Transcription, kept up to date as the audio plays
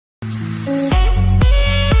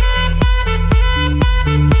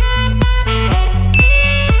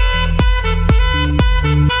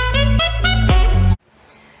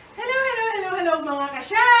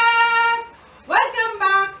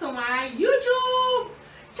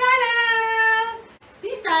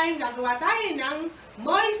gagawa tayo ng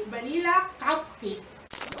moist vanilla cupcake.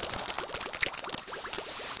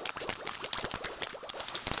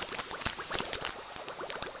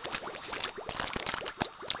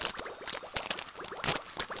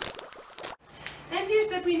 And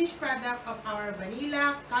here's the finished product of our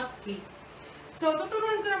vanilla cupcake. So,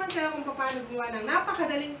 tuturuan ko naman kayo kung paano gumawa ng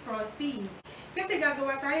napakadaling frosting. Kasi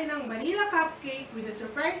gagawa tayo ng vanilla cupcake with the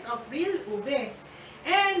surprise of real ube.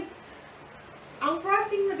 And, ang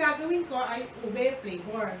frosting na gagawin ko ay ube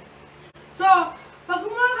flavor. So, pag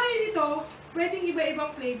gumawa kayo nito, pwedeng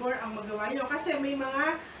iba-ibang flavor ang magawa nyo. Kasi may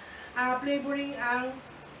mga flavoring ang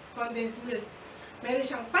condensed milk. Meron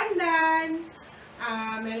siyang pandan,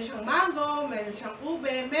 meron siyang mango, meron siyang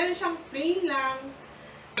ube, meron siyang plain lang.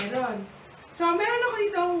 Meron. So, meron ako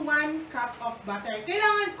ditong 1 cup of butter.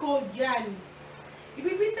 Kailangan cold yan.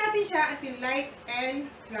 Ibibit natin siya until light and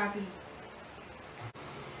fluffy.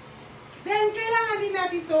 Then, kailangan din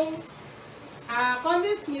natin itong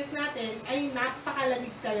condensed milk natin ay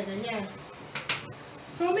napakalamig talaga niya.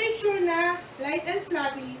 So, make sure na light and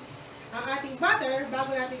fluffy ang ating butter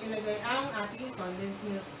bago natin ilagay ang ating condensed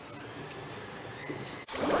milk.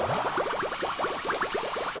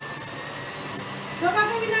 So,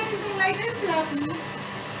 gagawin natin itong light and fluffy.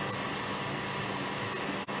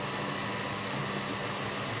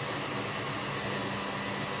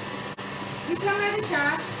 Hit lang natin siya.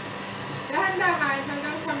 Dahan-dahan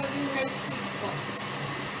hanggang sa maging high speed po.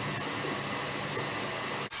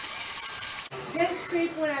 Then,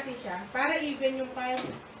 scrape po natin siya para even yung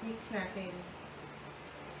mix natin.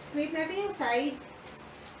 Scrape natin yung side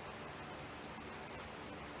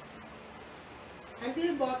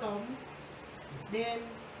until bottom. Then,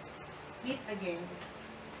 hit again.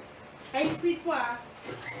 High speed po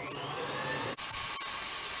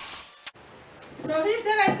So, here's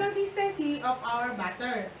the right consistency of our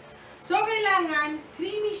butter. So, kailangan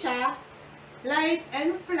creamy siya, light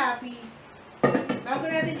and fluffy, bago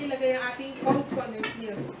natin ilagay ang ating cold condensed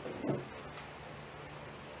milk.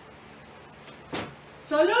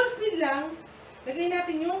 So, low speed lang, lagay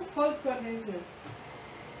natin yung cold condensed milk.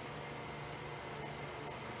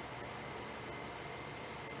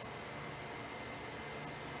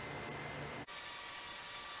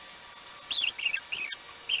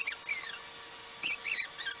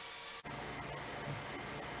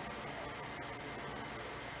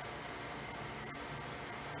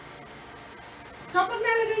 So, pag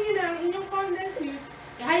nalagay nyo na ang inyong condensed milk,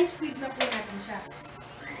 high speed na po natin siya.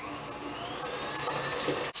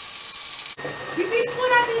 Repeat po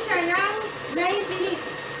natin siya ng 9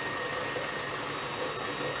 minutes.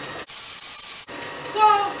 So,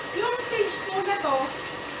 yung stage 2 na to,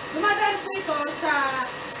 dumadaan po ito sa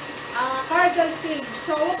cardinal stage.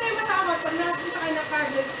 So, huwag kayo matakot pag nakakita kayo ng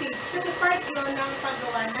cardinal stage. Kasi part yun ng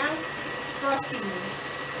paggawa ng frosting.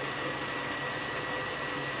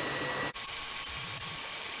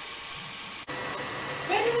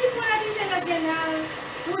 Lagyan ng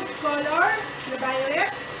food color na violet.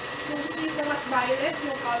 Kung gusto nyo po mas violet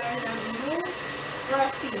yung color ng inyong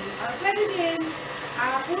frosting. Or pwede din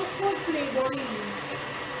food flavoring.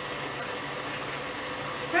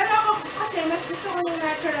 Pero ako kasi mas gusto ko yung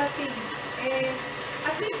natural taste. And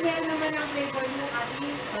at least meron naman ang flavor yung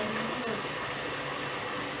ating condensed milk.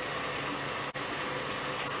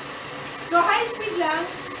 So high speed lang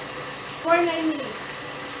for 9 minutes.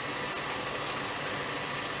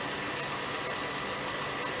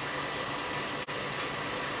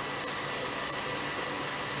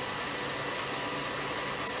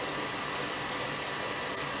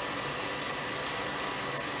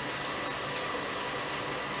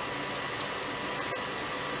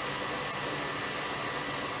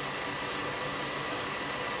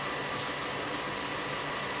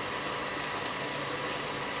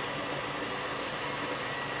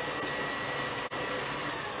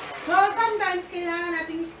 So, sometimes, kailangan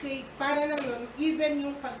nating scrape para naman even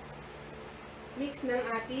yung pag-mix ng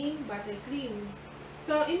ating buttercream.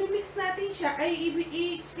 So, i-mix natin siya, ay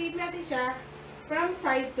i-scrape natin siya from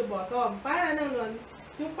side to bottom. Para naman,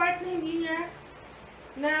 yung part na hindi niya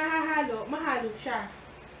nahahalo, mahalo siya.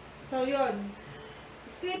 So, yun.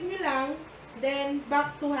 Scrape nyo lang, then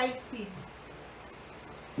back to high speed.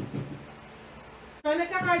 So,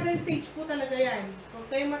 nagka-cardinal stage po talaga yan. Huwag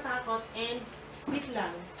kayo matakot and beat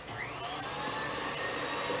lang.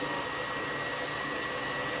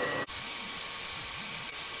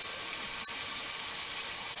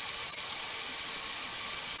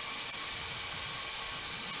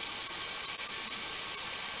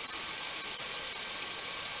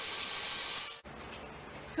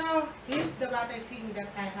 So, here's the buttercream that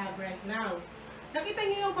I have right now. Nakita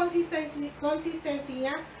niyo yung consistency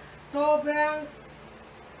niya? Sobrang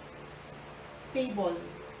stable.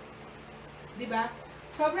 Diba?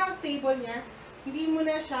 Sobrang stable niya. Hindi mo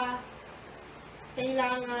na siya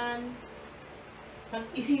kailangan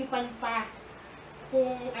pag-isipan pa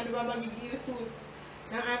kung ano ba magiging result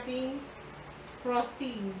ng ating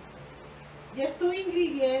frosting. Just 2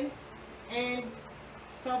 ingredients and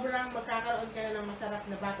sobrang magkakaroon ka na ng masarap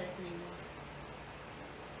na buttercream.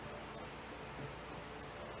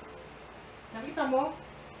 Nakita mo?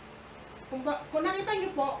 Kung nakita nyo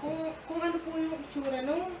po, kung ano po yung itsura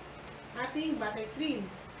ng ating buttercream.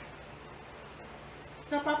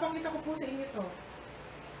 So, papakita ko po sa inyo to.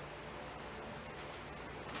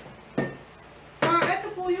 So, ito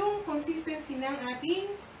po yung consistency ng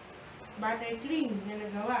ating buttercream na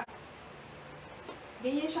nagawa.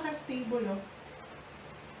 Ganyan siya ka-stable, oh.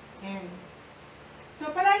 Ayan.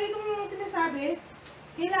 So, palagi kong sinasabi,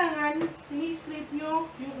 kailangan i-scrape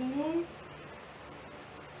nyo yung inyong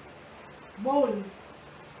bowl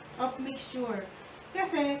of mixture.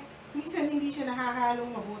 Kasi, minsan hindi siya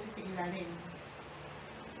nahahalong mabuti sa ilalim.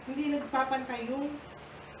 Hindi nagpapantay yung.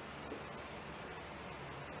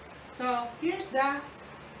 So, here's the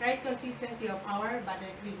right consistency of our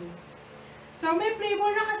buttercream. So, may flavor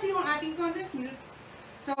na kasi yung ating condensed milk.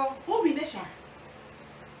 So, ube na siya.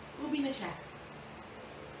 Ube na siya.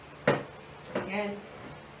 Ayan.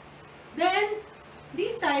 Then,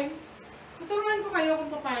 this time, tuturuan ko kayo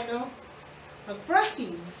kung paano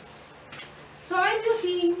mag-frosting. So, I'm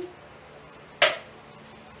using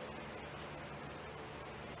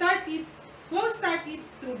close started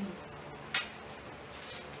tube.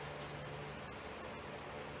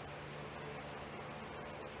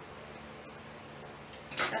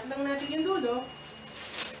 Tatlong natin yung dulo.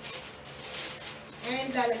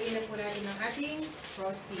 And lalagay na po natin ang ating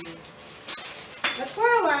frosting. But for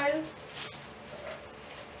a while,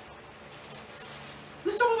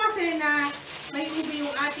 gusto ko kasi na may ube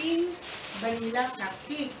yung ating vanilla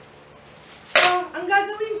cupcake. So, ang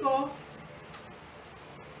gagawin ko,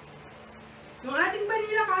 yung ating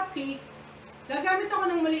vanilla cupcake, gagamit ako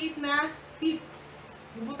ng maliit na tip.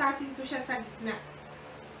 Bubutasin ko siya sa gitna.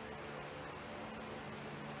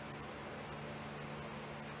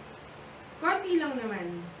 Konti lang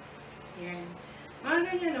naman. Yan. Mga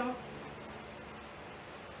ganyan, no?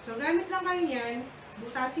 So, gamit lang kayo yan.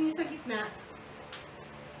 Butasin nyo sa gitna.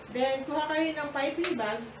 Then, kuha kayo ng piping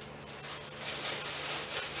bag.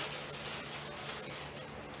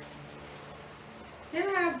 Then,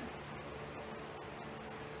 have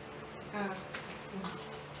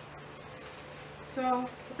so,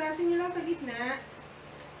 butasin nyo lang sa gitna.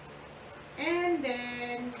 And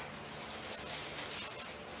then,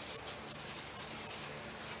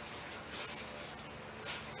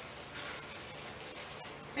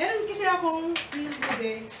 meron kasi akong green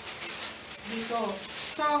ube dito.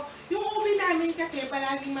 So, yung ube namin kasi,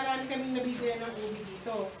 palaging marami kaming nabibili ng ube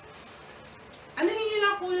dito. Anuhin nyo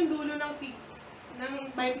lang po yung dulo ng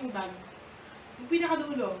piping bag. Yung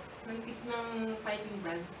pinakadulo ng tip ng piping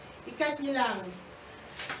bag. I-cut nyo lang.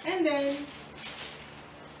 And then,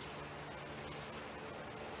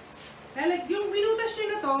 yung binutas nyo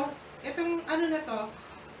na to, itong ano na to,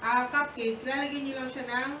 cupcake, lalagyan nyo lang siya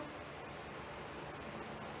ng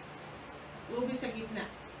ube sa gitna.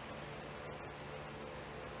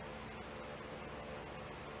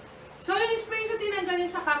 So, yung space na tinanggal nyo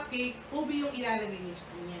sa cupcake, ube yung ilalagay nyo sa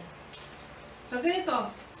kanya. So, ganito.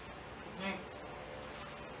 Ayan.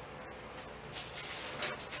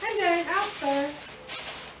 And then, after,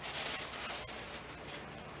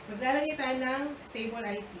 maglalagay tayo ng stable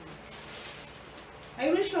IT. I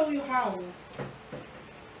will show you how.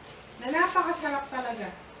 Na napakasarap talaga.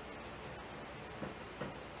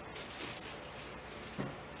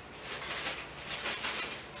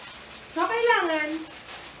 So, kailangan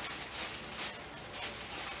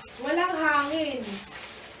walang hangin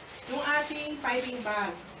yung ating piping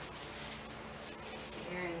bag.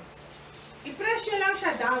 Ayan. I-press nyo lang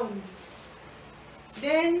siya down.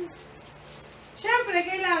 Then, syempre,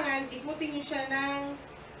 kailangan ikutin nyo siya ng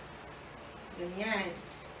ganyan.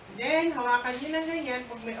 Then, hawakan nyo ng ganyan.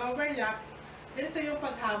 Pag may overlap, ganito yung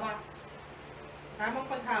paghawak. Tamang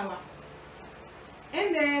paghawak. And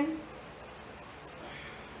then,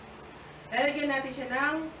 lalagyan natin siya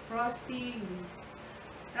ng frosting.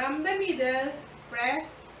 From the middle, press,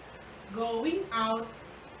 going out.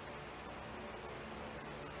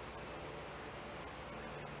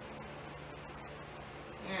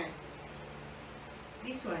 Ayan.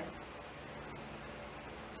 This one.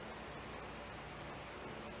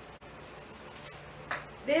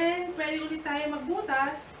 Then, pwede ulit tayo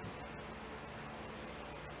magbutas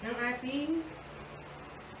ng ating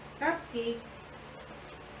cupcake.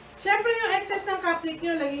 Siyempre, yung excess ng cupcake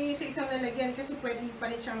nyo, lagyan nyo sa isang lalagyan kasi pwede pa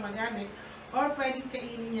rin siyang magamit or pwedeng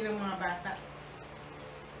kainin nyo ng mga bata.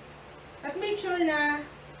 At make sure na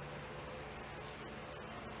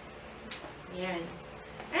yan.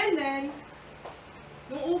 And then,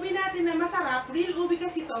 yung ube natin na masarap, real ube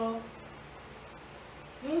kasi to,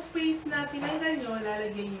 yung space na tinanggal nyo,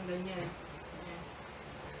 lalagyan nyo ganyan. Yan.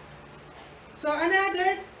 So,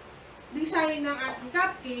 another design ng ating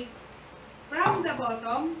cupcake, from the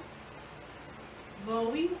bottom,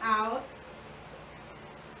 going out,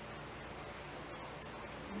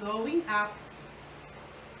 going up,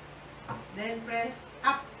 then press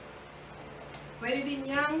up. Pwede din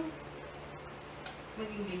niyang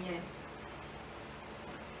maging ganyan.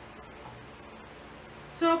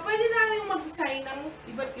 So, pwede na yung mag-design ng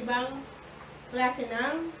iba't ibang klase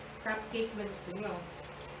ng cupcake na gusto nyo.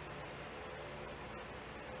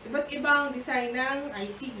 Iba't ibang design ng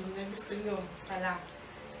icing na gusto nyo. Kala.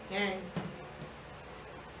 Yan.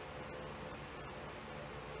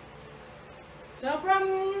 So, from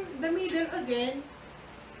the middle again,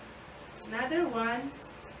 another one.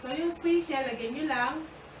 So, yung space niya, lagyan nyo lang.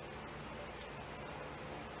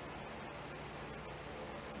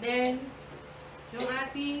 Then, yung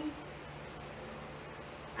ating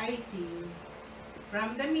icing.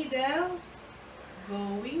 From the middle,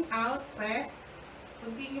 going out, press.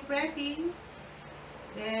 Continue pressing.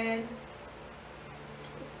 Then,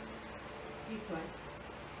 this one.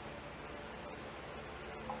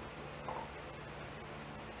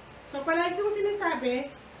 So, palagi kong sinasabi,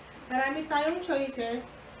 marami tayong choices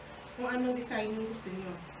kung anong design yung gusto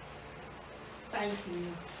nyo sa icing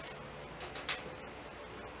nyo.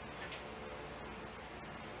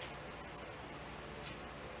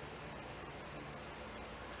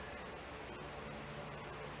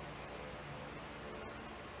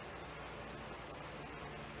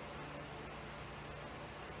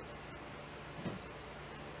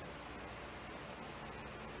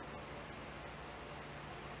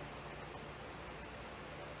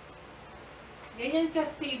 Ganyan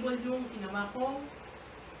ka-stable yung ginawa kong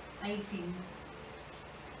icing.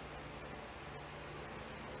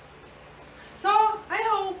 So, I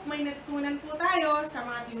hope may natutunan po tayo sa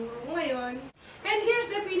mga tinuro ko ngayon. And here's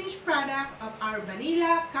the finished product of our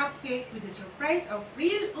vanilla cupcake with the surprise of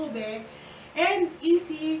real ube and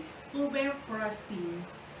easy ube frosting.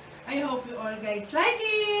 I hope you all guys like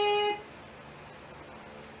it!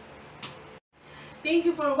 Thank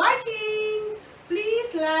you for watching!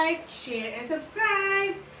 Please like, share, and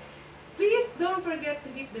subscribe. Please don't forget to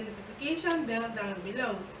hit the notification bell down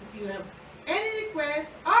below. If you have any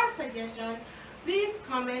requests or suggestions, please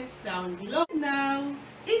comment down below. Now,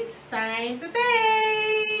 it's time to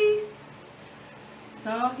taste!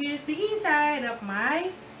 So, here's the inside of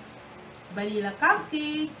my vanilla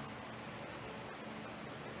cupcake.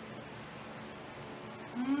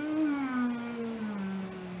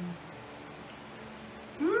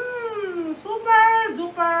 Super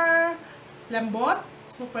duper lambot,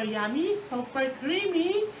 super yummy, super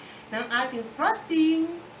creamy ng ating frosting.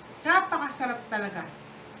 Napakasarap talaga.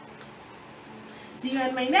 See you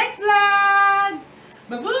on my next vlog!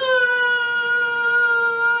 Bye-bye!